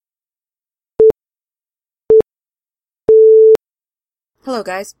Hello,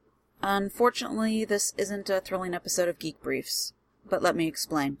 guys. Unfortunately, this isn't a thrilling episode of Geek Briefs, but let me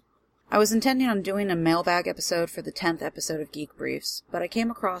explain. I was intending on doing a mailbag episode for the 10th episode of Geek Briefs, but I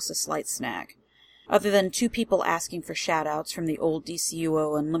came across a slight snag. Other than 2 people asking for shoutouts from the old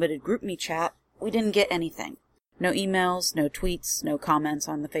DCUO Unlimited GroupMe chat, we didn't get anything. No emails, no tweets, no comments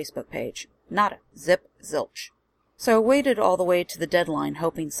on the Facebook page. Nada. Zip, zilch. So I waited all the way to the deadline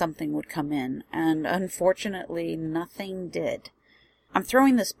hoping something would come in, and unfortunately nothing did. I'm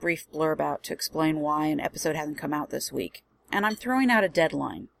throwing this brief blurb out to explain why an episode hasn't come out this week, and I'm throwing out a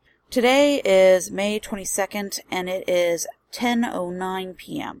deadline. Today is May 22nd, and it is 10:09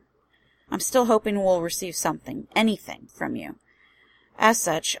 p.m. I'm still hoping we'll receive something, anything, from you. As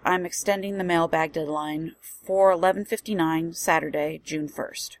such, I'm extending the mailbag deadline for 11:59 Saturday, June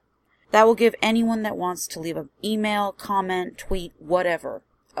 1st. That will give anyone that wants to leave an email, comment, tweet, whatever,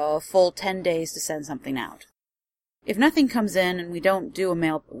 a full 10 days to send something out. If nothing comes in and we don't do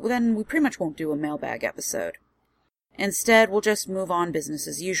then we pretty much won't do a mailbag episode. Instead, we'll just move on business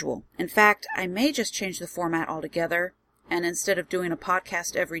as usual. In fact, I may just change the format altogether, and instead of doing a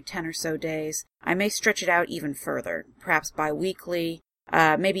podcast every 10 or so days, I may stretch it out even further, perhaps bi-weekly,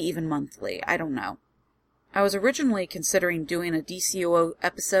 maybe even monthly, I don't know. I was originally considering doing a DCUO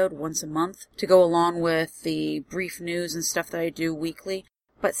episode once a month to go along with the brief news and stuff that I do weekly,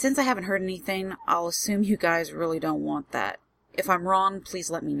 but since I haven't heard anything, I'll assume you guys really don't want that. If I'm wrong, please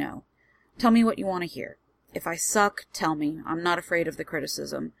let me know. Tell me what you want to hear. If I suck, tell me. I'm not afraid of the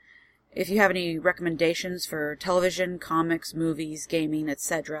criticism. If you have any recommendations for television, comics, movies, gaming,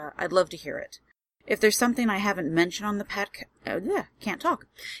 etc., I'd love to hear it. If there's something I haven't mentioned on the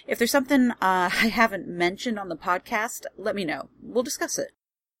If there's something I haven't mentioned on the podcast, let me know. We'll discuss it.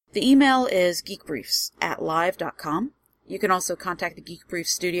 The email is geekbriefs@live.com. You can also contact the Geek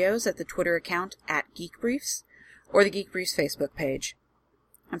Briefs Studios at the Twitter account @GeekBriefs or the Geek Briefs Facebook page.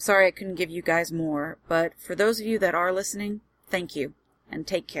 I'm sorry I couldn't give you guys more, but for those of you that are listening, thank you, and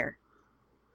take care.